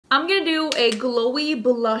I'm gonna do a glowy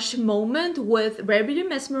blush moment with Rare Beauty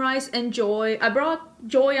Mesmerize and Joy. I brought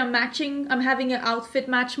Joy, I'm having an outfit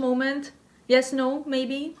match moment. Yes, no,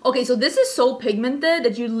 maybe? Okay, so this is so pigmented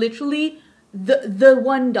that you literally, the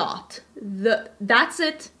one dot, that's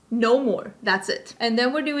it. No more, that's it. And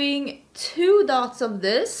then we're doing 2 dots of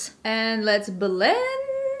this, and let's blend.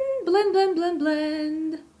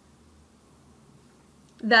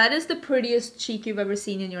 That is the prettiest cheek you've ever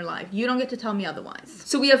seen in your life. You don't get to tell me otherwise.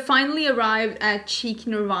 So we have finally arrived at Cheek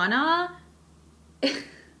Nirvana.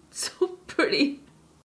 So pretty.